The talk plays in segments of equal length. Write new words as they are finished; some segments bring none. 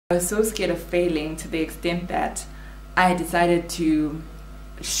I was so scared of failing to the extent that I decided to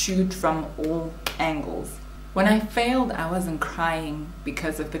shoot from all angles. When I failed, I wasn't crying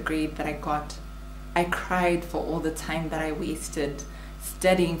because of the grade that I got. I cried for all the time that I wasted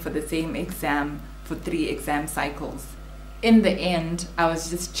studying for the same exam for 3 exam cycles. In the end, I was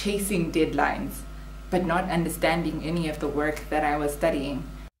just chasing deadlines, but not understanding any of the work that I was studying.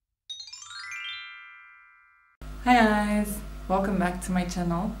 Hi guys, welcome back to my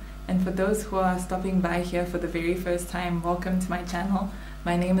channel. And for those who are stopping by here for the very first time, welcome to my channel.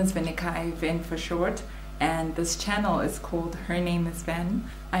 My name is Venika, Ven for short, and this channel is called Her Name is Ven.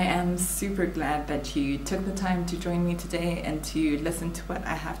 I am super glad that you took the time to join me today and to listen to what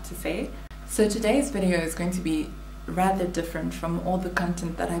I have to say. So today's video is going to be rather different from all the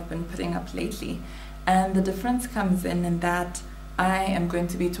content that I've been putting up lately. And the difference comes in that I am going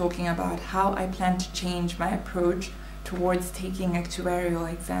to be talking about how I plan to change my approach towards taking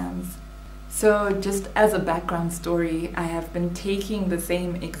actuarial exams. So just as a background story, I have been taking the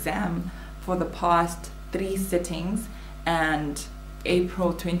same exam for the past 3 sittings, and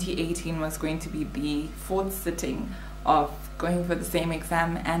April 2018 was going to be the 4th sitting of going for the same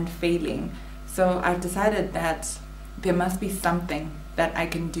exam and failing. So I've decided that there must be something that I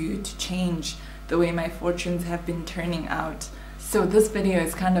can do to change the way my fortunes have been turning out. So this video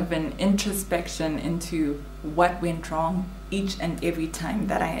is kind of an introspection into what went wrong each and every time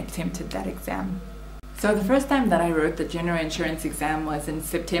that I attempted that exam. So the first time that I wrote the general insurance exam was in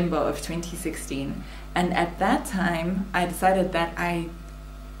September of 2016. And at that time, I decided that I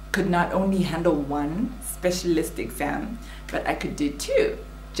could not only handle 1 specialist exam, but I could do 2,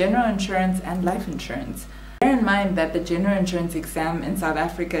 general insurance and life insurance. Bear in mind that the general insurance exam in South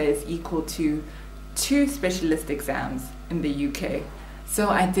Africa is equal to 2 specialist exams in the UK. So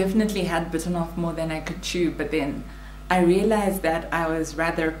I definitely had bitten off more than I could chew, but then I realized that I was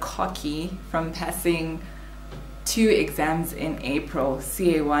rather cocky from passing 2 exams in April,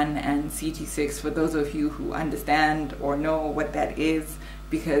 CA1 and CT6, for those of you who understand or know what that is,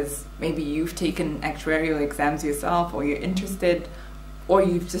 because maybe you've taken actuarial exams yourself, or you're interested, or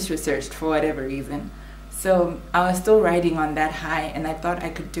you've just researched for whatever reason. So I was still riding on that high, and I thought I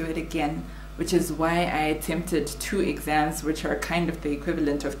could do it again, which is why I attempted 2 exams, which are kind of the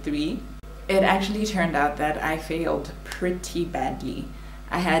equivalent of 3. It actually turned out that I failed pretty badly.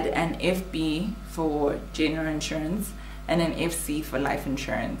 I had an FB for general insurance and an FC for life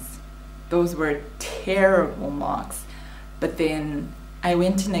insurance. Those were terrible marks. But then I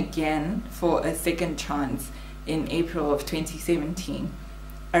went in again for a second chance in April of 2017.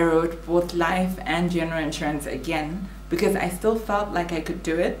 I wrote both life and general insurance again because I still felt like I could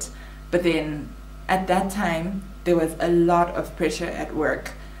do it. But then at that time, there was a lot of pressure at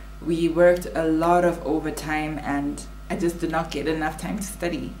work. We worked a lot of overtime and I just did not get enough time to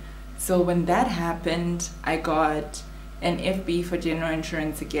study. So when that happened, I got an FB for general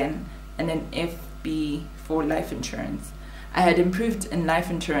insurance again and an FB for life insurance. I had improved in life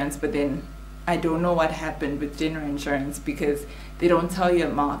insurance, but then I don't know what happened with general insurance because they don't tell you a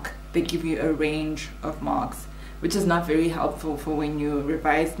mark. They give you a range of marks, which is not very helpful for when you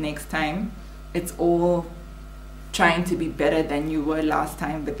revise next time. It's all trying to be better than you were last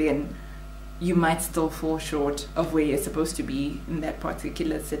time, but then you might still fall short of where you're supposed to be in that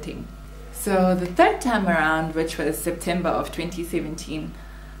particular sitting. So the 3rd time around, which was September of 2017,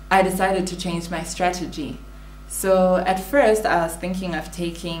 I decided to change my strategy. So at first I was thinking of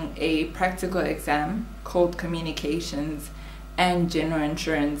taking a practical exam called communications and general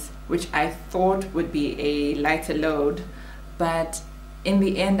insurance, which I thought would be a lighter load, but in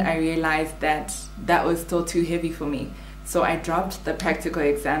the end I realized that that was still too heavy for me. So I dropped the practical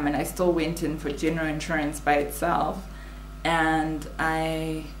exam and I still went in for general insurance by itself. And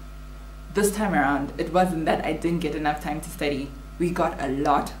this time around, it wasn't that I didn't get enough time to study. We got a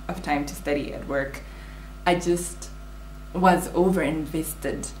lot of time to study at work. I just was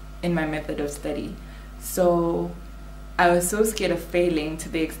over-invested in my method of study. So I was so scared of failing to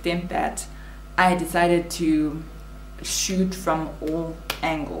the extent that I decided to shoot from all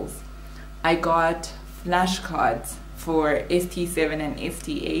angles. I got flashcards for ST7 and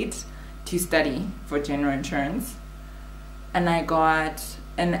ST8 to study for general insurance, and I got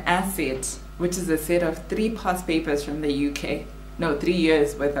an asset, which is a set of 3 past papers from the UK. No, 3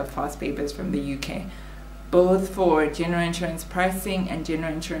 years worth of past papers from the UK, both for general insurance pricing and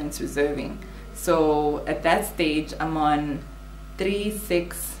general insurance reserving. So at that stage, I'm on 3,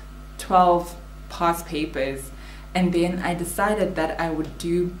 6, 12 past papers. And then I decided that I would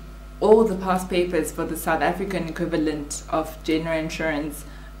do all the past papers for the South African equivalent of general insurance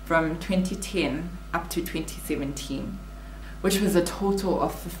from 2010 up to 2017. which was a total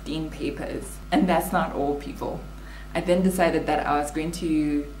of 15 papers. And that's not all, people. I then decided that I was going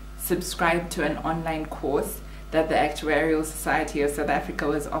to subscribe to an online course that the Actuarial Society of South Africa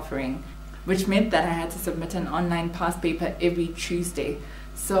was offering, which meant that I had to submit an online past paper every Tuesday.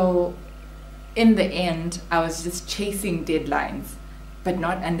 So in the end, I was just chasing deadlines, but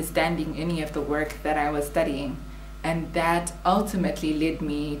not understanding any of the work that I was studying. And that ultimately led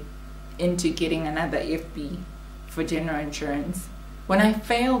me into getting another FB for general insurance. When I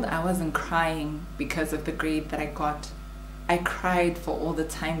failed, I wasn't crying because of the grade that I got. I cried for all the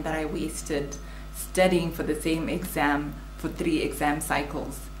time that I wasted studying for the same exam for 3 exam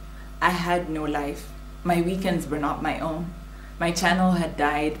cycles. I had no life. My weekends were not my own. My channel had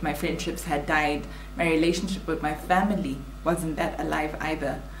died, my friendships had died, my relationship with my family wasn't that alive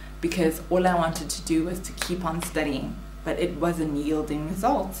either, because all I wanted to do was to keep on studying, but it wasn't yielding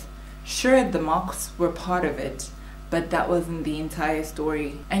results. Sure, the marks were part of it, but that wasn't the entire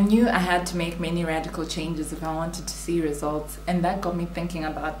story. I knew I had to make many radical changes if I wanted to see results, and that got me thinking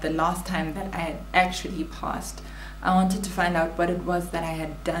about the last time that I had actually passed. I wanted to find out what it was that I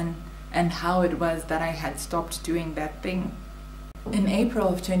had done and how it was that I had stopped doing that thing. In April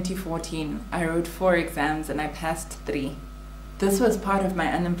of 2014, I wrote 4 exams and I passed 3. This was part of my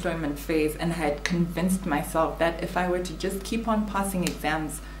unemployment phase, and I had convinced myself that if I were to just keep on passing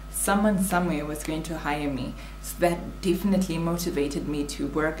exams, someone somewhere was going to hire me. So that definitely motivated me to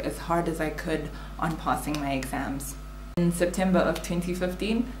work as hard as I could on passing my exams. In September of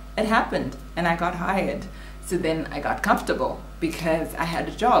 2015, it happened and I got hired. So then I got comfortable because I had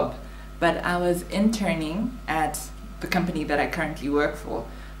a job, but I was interning at the company that I currently work for.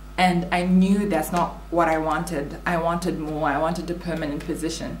 And I knew that's not what I wanted. I wanted more. I wanted a permanent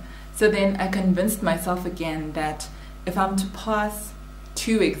position. So then I convinced myself again that if I'm to pass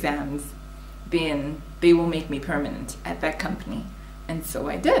 2 exams, then they will make me permanent at that company. And so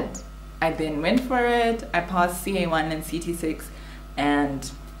I did. I then went for it. I passed CA1 and CT6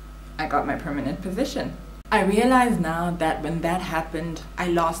 and I got my permanent position. I realize now that when that happened, I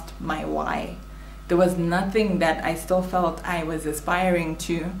lost my why. There was nothing that I still felt I was aspiring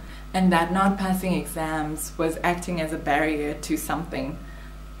to, and that not passing exams was acting as a barrier to something.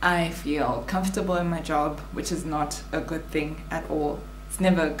 I feel comfortable in my job, which is not a good thing at all. It's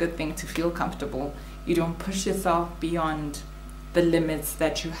never a good thing to feel comfortable. You don't push yourself beyond the limits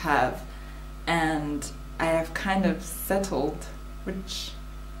that you have. And I have kind of settled, which,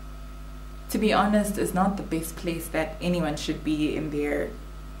 to be honest, is not the best place that anyone should be in their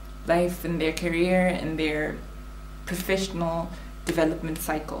life, in their career, in their professional development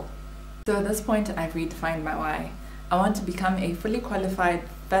cycle. So at this point, I've redefined my why. I want to become a fully qualified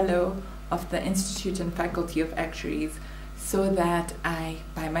fellow of the Institute and Faculty of Actuaries so that I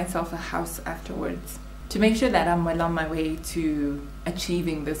buy myself a house afterwards. To make sure that I'm well on my way to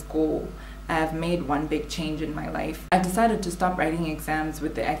achieving this goal, I have made one big change in my life. I've decided to stop writing exams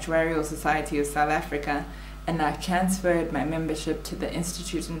with the Actuarial Society of South Africa, and I've transferred my membership to the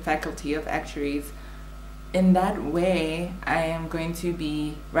Institute and Faculty of Actuaries. In that way, I am going to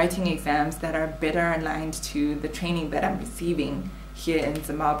be writing exams that are better aligned to the training that I'm receiving here in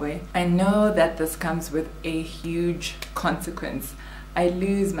Zimbabwe. I know that this comes with a huge consequence. I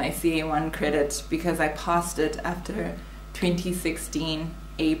lose my CA1 credit because I passed it after 2016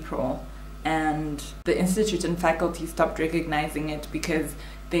 April, and the Institute and Faculty stopped recognizing it because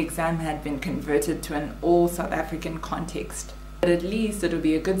the exam had been converted to an all South African context. But at least it'll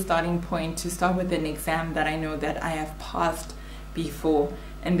be a good starting point to start with an exam that I know that I have passed before,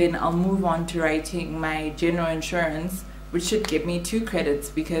 and then I'll move on to writing my general insurance, which should give me 2 credits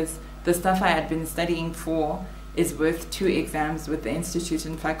because the stuff I had been studying for is worth 2 exams with the Institute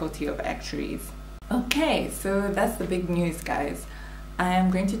and Faculty of Actuaries. Okay, so that's the big news, guys. I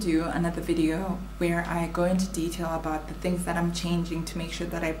am going to do another video where I go into detail about the things that I'm changing to make sure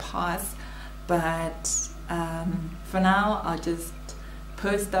that I pass, but for now I'll just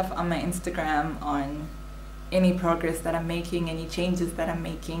post stuff on my Instagram on any progress that I'm making, any changes that I'm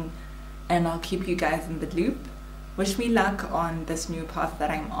making, and I'll keep you guys in the loop. Wish me luck on this new path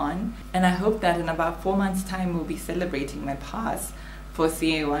that I'm on, and I hope that in about 4 months' time we'll be celebrating my pass for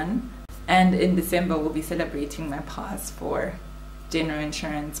CA1, and in December we'll be celebrating my pass for general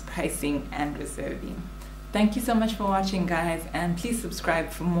insurance, pricing, and reserving. Thank you so much for watching, guys, and please subscribe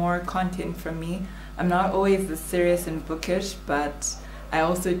for more content from me. I'm not always this serious and bookish, but I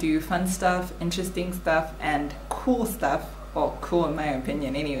also do fun stuff, interesting stuff, and cool stuff. Well, cool in my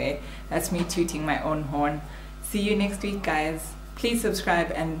opinion anyway. That's me tooting my own horn. See you next week, guys. Please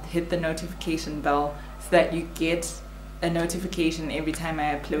subscribe and hit the notification bell so that you get a notification every time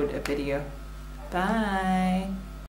I upload a video. Bye!